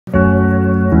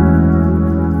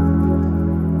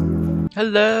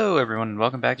Hello everyone and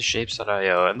welcome back to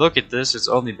Shapez.io, and look at this, it's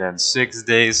only been 6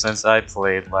 days since I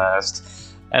played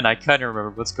last, and I kinda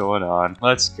remember what's going on.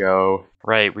 Let's go.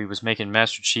 Right, we was making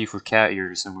Master Chief with cat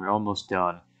ears and we're almost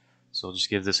done. So I'll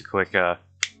just give this a quick and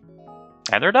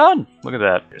they're done! Look at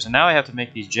that. So now I have to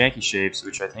make these janky shapes,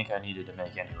 which I think I needed to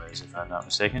make anyways, if I'm not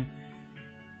mistaken.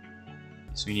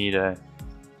 So we need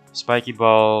spiky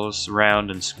balls,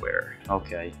 round and square.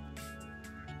 Okay.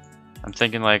 I'm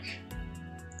thinking like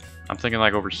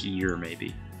over here,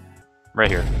 maybe.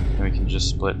 Right here. And we can just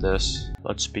split this.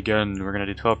 Let's begin. We're gonna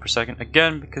do 12 per second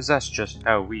again, because that's just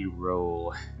how we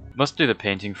roll. Let's do the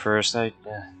painting first. I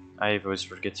always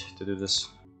forget to do this.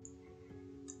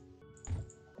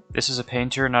 This is a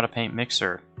painter, not a paint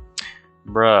mixer.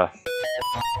 Bruh.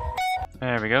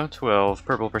 There we go, 12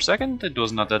 purple per second. It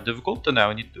was not that difficult, and now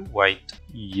we need the white.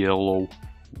 Yellow.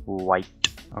 White.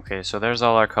 Okay, so there's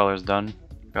all our colors done.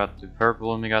 Got the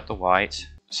purple and we got the white.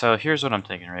 So here's what I'm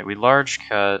thinking, right? We large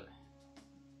cut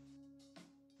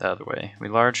the other way. We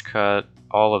large cut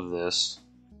all of this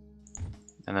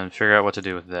and then figure out what to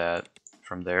do with that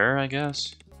from there, I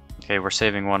guess. Okay, we're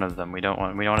saving one of them. We don't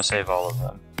want to save all of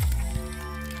them.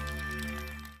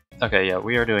 Okay, yeah,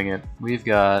 we are doing it. We've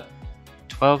got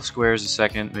 12 squares a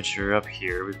second, which are up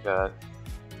here. We've got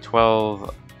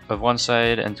 12 of one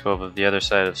side and 12 of the other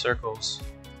side of circles.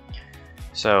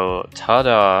 So,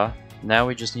 ta-da! Now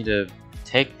we just need to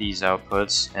take these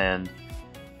outputs and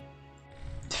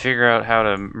figure out how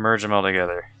to merge them all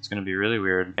together. It's going to be really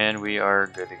weird, and we are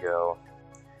good to go.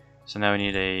 So now we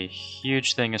need a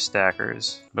huge thing of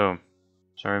stackers. Boom.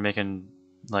 So we're making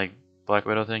like Black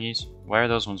Widow thingies. Why are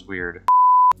those ones weird?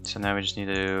 So now we just need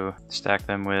to stack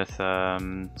them with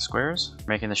squares.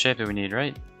 Making the shape that we need,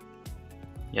 right?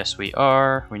 Yes, we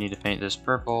are. We need to paint this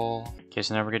purple. Okay,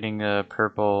 so now we're getting the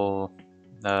purple.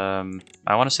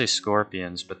 I want to say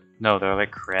scorpions, but no, they're like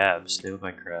crabs. They look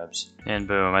like crabs. And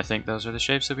boom, I think those are the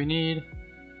shapes that we need.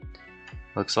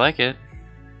 Looks like it.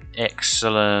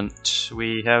 Excellent.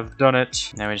 We have done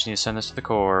it. Now we just need to send this to the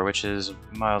core, which is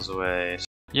miles away.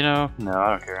 You know, no,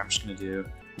 I don't care. I'm just going to do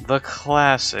the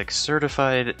classic,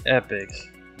 certified epic,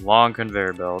 long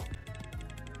conveyor belt.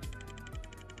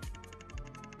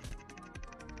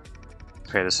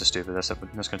 Okay, this is stupid. That's going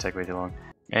to take way too long.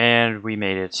 And we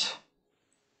made it.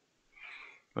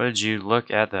 Would you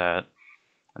look at that?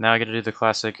 And now I gotta do the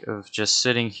classic of just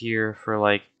sitting here for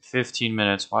like 15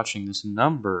 minutes watching this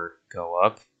number go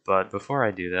up. But before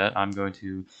I do that, I'm going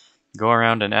to go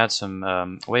around and add some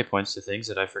waypoints to things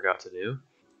that I forgot to do.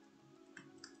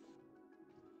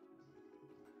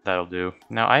 That'll do.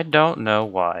 Now I don't know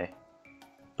why,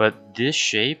 but this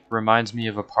shape reminds me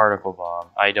of a particle bomb.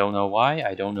 I don't know why,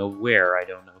 I don't know where, I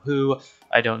don't know who,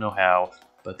 I don't know how.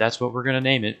 But that's what we're gonna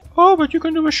name it. Oh, but you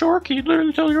can do a short key.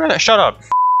 Literally tell you right. Shut up.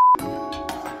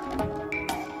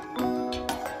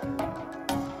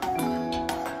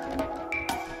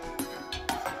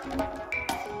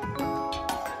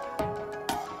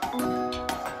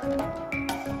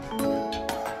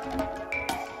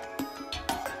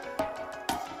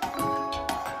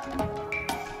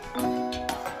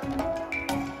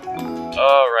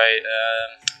 Alright,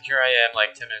 here I am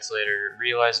like 10 minutes later,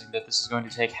 realizing that this is going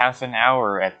to take half an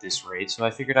hour at this rate, so I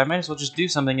figured I might as well just do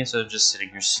something instead of just sitting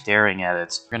here staring at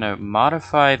it. We're gonna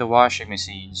modify the washing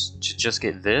machines to just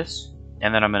get this,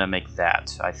 and then I'm gonna make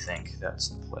that. I think that's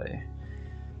the play.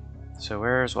 So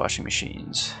where's washing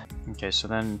machines? Okay, so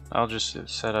then I'll just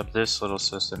set up this little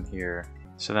system here.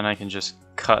 So then I can just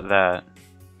cut that,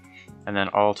 and then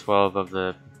all 12 of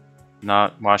the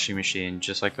not washing machine,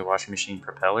 just like the washing machine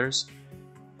propellers,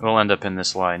 will end up in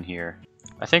this line here.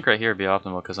 I think right here would be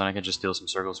optimal, because then I can just steal some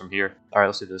circles from here. Alright,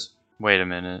 let's do this. Wait a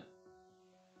minute.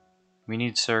 We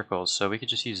need circles, so we could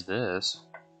just use this.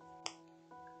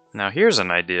 Now here's an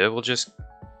idea. We'll just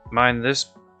mine this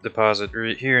deposit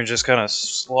right here and just kind of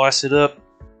slice it up.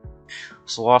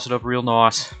 Slice it up real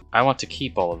nice. I want to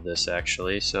keep all of this,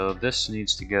 actually, so this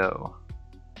needs to go.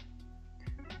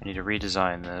 I need to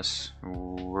redesign this.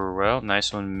 Well,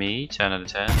 nice one, me. 10 out of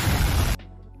 10.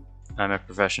 I'm a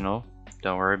professional.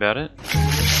 Don't worry about it.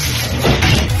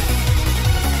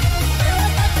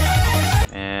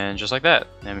 And just like that.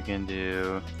 Then we can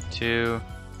do 2,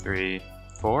 3,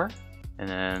 4, and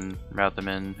then route them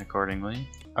in accordingly.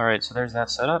 Alright, so there's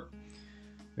that setup.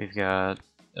 We've got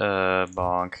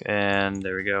bonk, and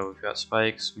there we go. We've got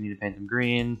spikes. We need to paint them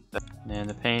green. And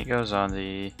the paint goes on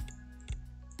the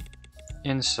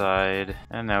inside.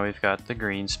 And now we've got the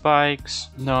green spikes.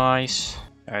 Nice.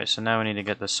 Alright, so now we need to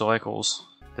get the cycles.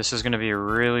 This is going to be a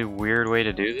really weird way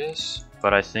to do this,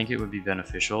 but I think it would be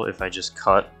beneficial if I just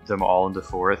cut them all into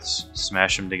fourths,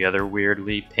 smash them together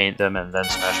weirdly, paint them, and then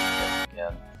smash them together.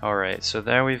 again. Alright, so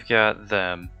there we've got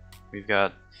them. We've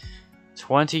got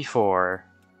 24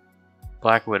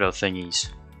 Black Widow thingies.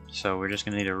 So we're just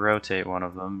gonna need to rotate one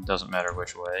of them, doesn't matter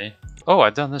which way. Oh,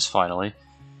 I've done this finally.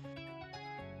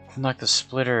 Unlock the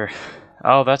splitter.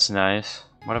 Oh, that's nice.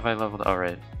 What have I leveled? Oh,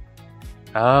 right.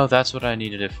 Oh, that's what I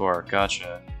needed it for.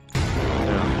 Gotcha.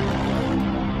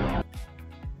 Yeah.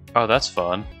 Oh, that's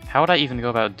fun. How would I even go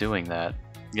about doing that?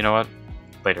 You know what?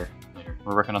 Later.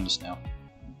 We're working on this now.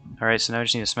 Alright, so now we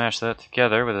just need to smash that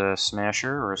together with a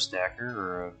smasher, or a stacker,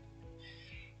 or a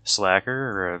slacker,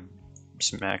 or a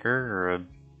smacker, or a...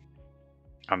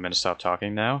 I'm gonna stop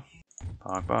talking now.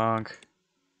 Bonk bonk.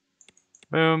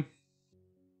 Boom.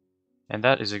 And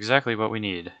that is exactly what we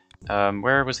need.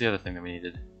 Where was the other thing that we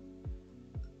needed?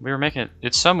 We were making it...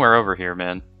 It's somewhere over here,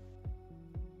 man.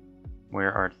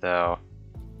 Where art thou?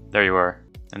 There you are.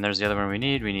 And there's the other one we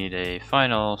need. We need a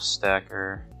final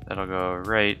stacker. That'll go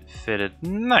right, fitted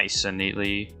nice and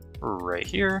neatly right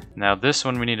here. Now this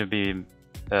one we need to be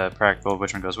practical.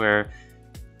 Which one goes where?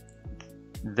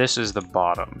 This is the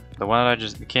bottom. The one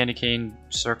that the candy cane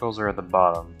circles are at the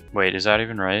bottom. Wait, is that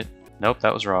even right? Nope,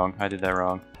 that was wrong. I did that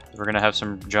wrong. We're gonna have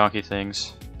some jonky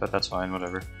things, but that's fine,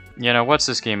 whatever. You know, what's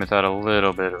this game without a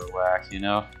little bit of a whack, you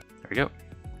know? There we go.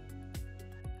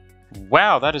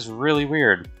 Wow, that is really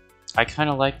weird. I kind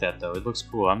of like that, though. It looks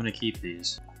cool. I'm gonna keep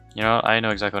these. You know, I know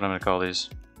exactly what I'm gonna call these.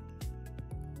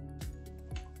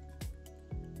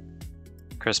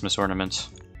 Christmas ornaments.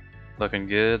 Looking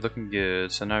good, looking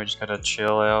good. So now we just gotta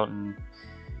chill out and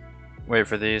wait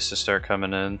for these to start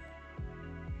coming in.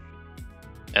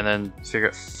 And then figure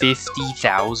out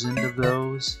 50,000 of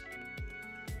those?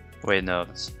 Wait, no,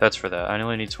 that's for that. I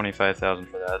only need 25,000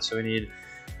 for that, so we need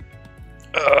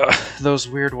those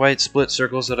weird white split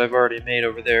circles that I've already made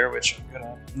over there, which I'm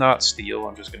gonna not steal,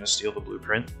 I'm just gonna steal the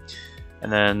blueprint.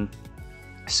 And then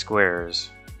squares.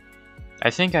 I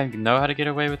think I know how to get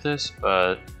away with this,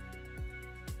 but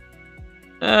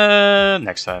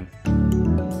next time.